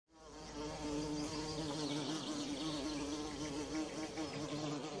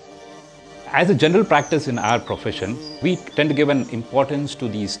As a general practice in our profession, we tend to give an importance to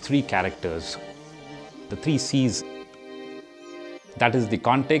these three characters, the three C's. That is the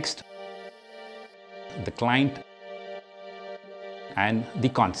context, the client, and the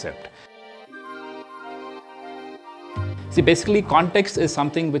concept. See, basically context is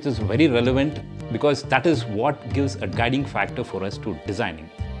something which is very relevant because that is what gives a guiding factor for us to designing.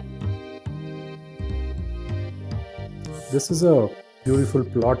 This is a beautiful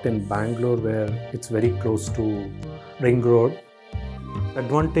plot in Bangalore where it's very close to Ring Road.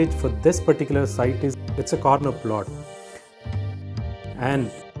 Advantage for this particular site is it's a corner plot, and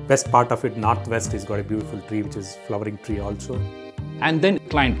best part of it, northwest, has got a beautiful tree which is flowering tree also. And then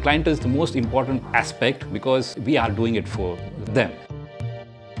client is the most important aspect because we are doing it for them.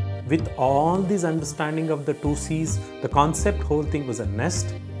 With all this understanding of the two C's, the concept whole thing was a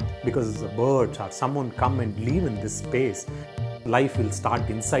nest, because the birds or someone come and live in this space, life will start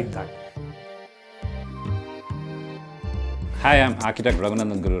inside that. Hi, I'm architect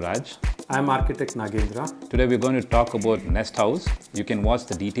Raghunandan Gururaj. I'm architect Nagendra. Today we're going to talk about Nest House. You can watch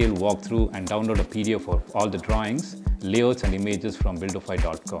the detailed walkthrough and download a PDF of all the drawings, layouts and images from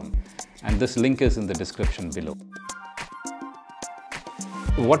Buildofy.com. And this link is in the description below.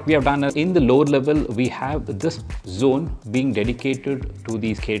 What we have done is, in the lower level, we have this zone being dedicated to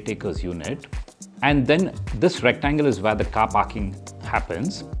the caretaker's unit. And then this rectangle is where the car parking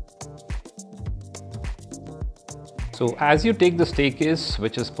happens. So as you take the staircase,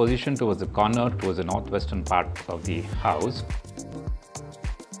 which is positioned towards the corner, towards the northwestern part of the house,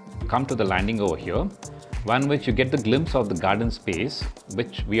 you come to the landing over here, one which you get the glimpse of the garden space,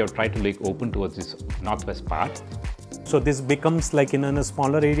 which we have tried to open towards this northwest part. So this becomes like in a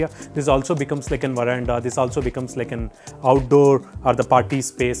smaller area, this also becomes like a veranda, this also becomes like an outdoor or the party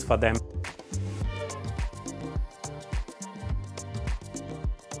space for them.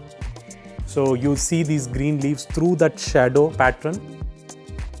 So you see these green leaves through that shadow pattern.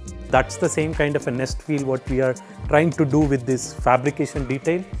 That's the same kind of a nest feel what we are trying to do with this fabrication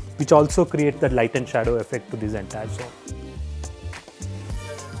detail, which also creates that light and shadow effect to this entire zone.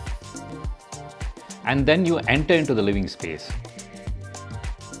 And then you enter into the living space.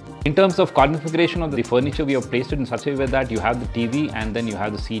 In terms of configuration of the furniture, we have placed it in such a way that you have the TV and then you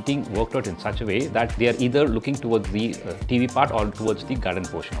have the seating worked out in such a way that they are either looking towards the TV part or towards the garden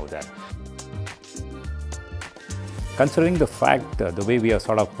portion over there. Considering the fact, the way we are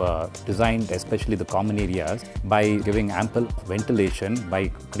sort of designed, especially the common areas, by giving ample ventilation, by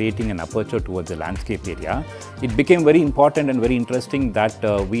creating an aperture towards the landscape area, it became very important and very interesting that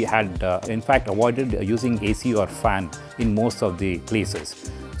we had in fact avoided using AC or fan in most of the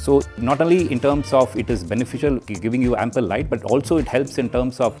places. So not only in terms of it is beneficial giving you ample light, but also it helps in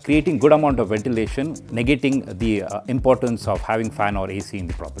terms of creating good amount of ventilation, negating the importance of having fan or AC in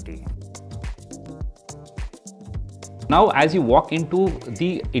the property. Now, as you walk into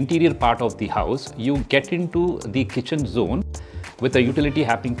the interior part of the house, you get into the kitchen zone with a utility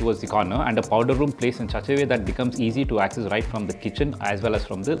happening towards the corner and a powder room placed in such a way that becomes easy to access right from the kitchen as well as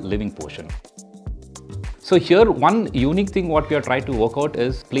from the living portion. So here, one unique thing what we are trying to work out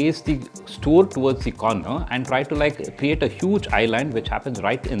is place the store towards the corner and try to create a huge island which happens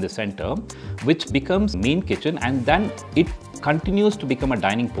right in the center, which becomes main kitchen, and then it continues to become a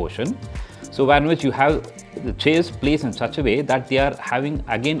dining portion. So in which you have the chairs placed in such a way that they are having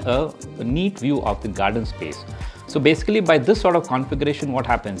again a neat view of the garden space. So basically by this sort of configuration, what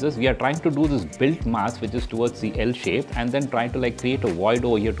happens is we are trying to do this built mass which is towards the L shape and then trying to create a void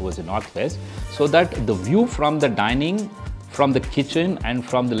over here towards the northwest, so that the view from the dining, from the kitchen and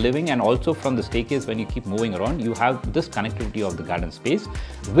from the living and also from the staircase, when you keep moving around, you have this connectivity of the garden space,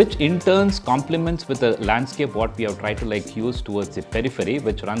 which in turn complements with the landscape what we have tried to use towards the periphery,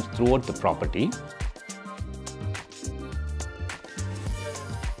 which runs throughout the property.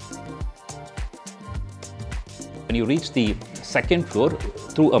 When you reach the second floor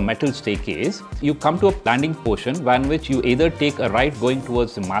through a metal staircase, you come to a landing portion in which you either take a right going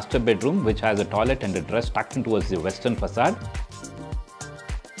towards the master bedroom, which has a toilet and a dress tucked in towards the western facade.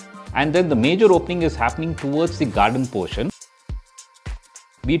 And then the major opening is happening towards the garden portion.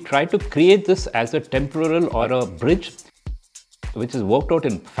 We try to create this as a temporal or a bridge which is worked out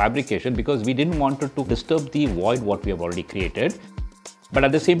in fabrication because we didn't want it to disturb the void what we have already created. But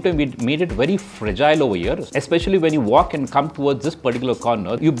at the same time, we made it very fragile over here, especially when you walk and come towards this particular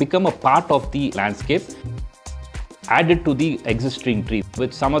corner, you become a part of the landscape, added to the existing tree,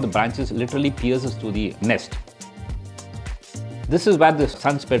 which some of the branches literally pierces to the nest. This is where the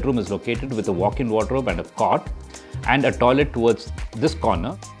son's bedroom is located with a walk-in wardrobe and a cot and a toilet towards this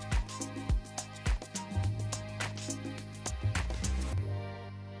corner.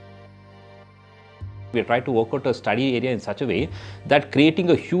 We try to work out a study area in such a way that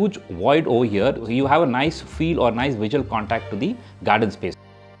creating a huge void over here, you have a nice feel or nice visual contact to the garden space.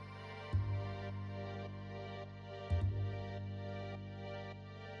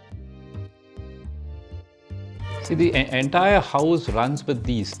 See, the entire house runs with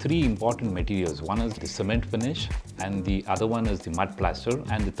these three important materials. One is the cement finish, and the other one is the mud plaster,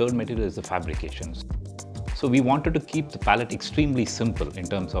 and the third material is the fabrications. So we wanted to keep the palette extremely simple in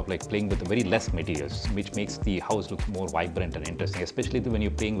terms of like playing with very less materials, which makes the house look more vibrant and interesting, especially when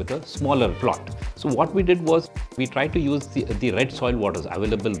you're playing with a smaller plot. So what we did was we tried to use the red soil waters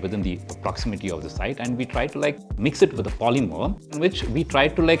available within the proximity of the site, and we tried to like mix it with a polymer, in which we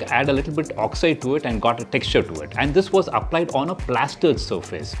tried to like add a little bit oxide to it and got a texture to it. And this was applied on a plastered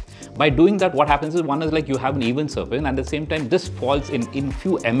surface. By doing that, what happens is, one is like you have an even surface, and at the same time this falls in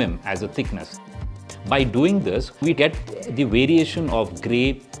few mm as a thickness. By doing this, we get the variation of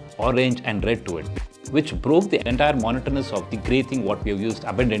grey, orange and red to it, which broke the entire monotonous of the grey thing what we have used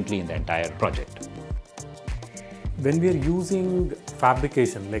abundantly in the entire project. When we are using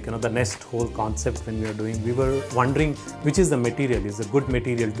fabrication, like the nest hole concept when we are doing, we were wondering which is the material, is a good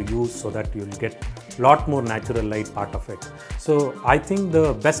material to use so that you'll get a lot more natural light part of it. So I think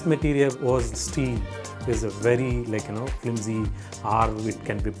the best material was steel. Is a very flimsy, or it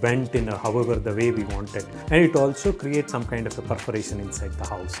can be bent in however the way we want it, and it also creates some kind of a perforation inside the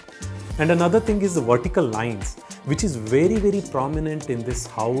house. And another thing is the vertical lines, which is very prominent in this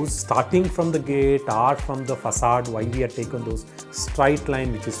house, starting from the gate or from the facade. Why we have taken those straight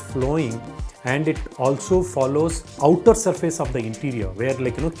line which is flowing, and it also follows outer surface of the interior, where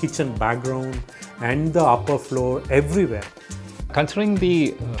kitchen background and the upper floor everywhere. Considering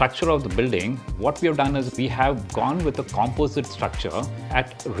the structure of the building, what we have done is we have gone with a composite structure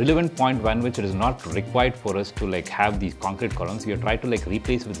at relevant point one, which it is not required for us to like have these concrete columns. We have tried to like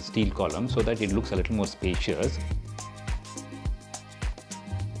replace with the steel columns so that it looks a little more spacious.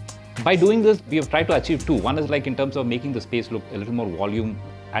 By doing this, we have tried to achieve two. One is like in terms of making the space look a little more volume,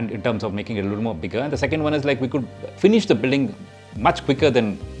 and in terms of making it a little more bigger. And the second one is like we could finish the building much quicker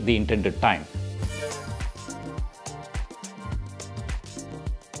than the intended time.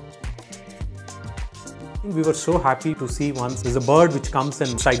 We were so happy to see once there's a bird which comes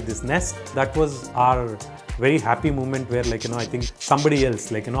inside this nest. That was our very happy moment, where I think somebody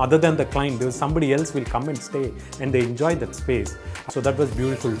else, other than the client, there was somebody else will come and stay and they enjoy that space. So that was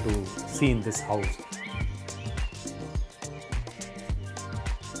beautiful to see in this house.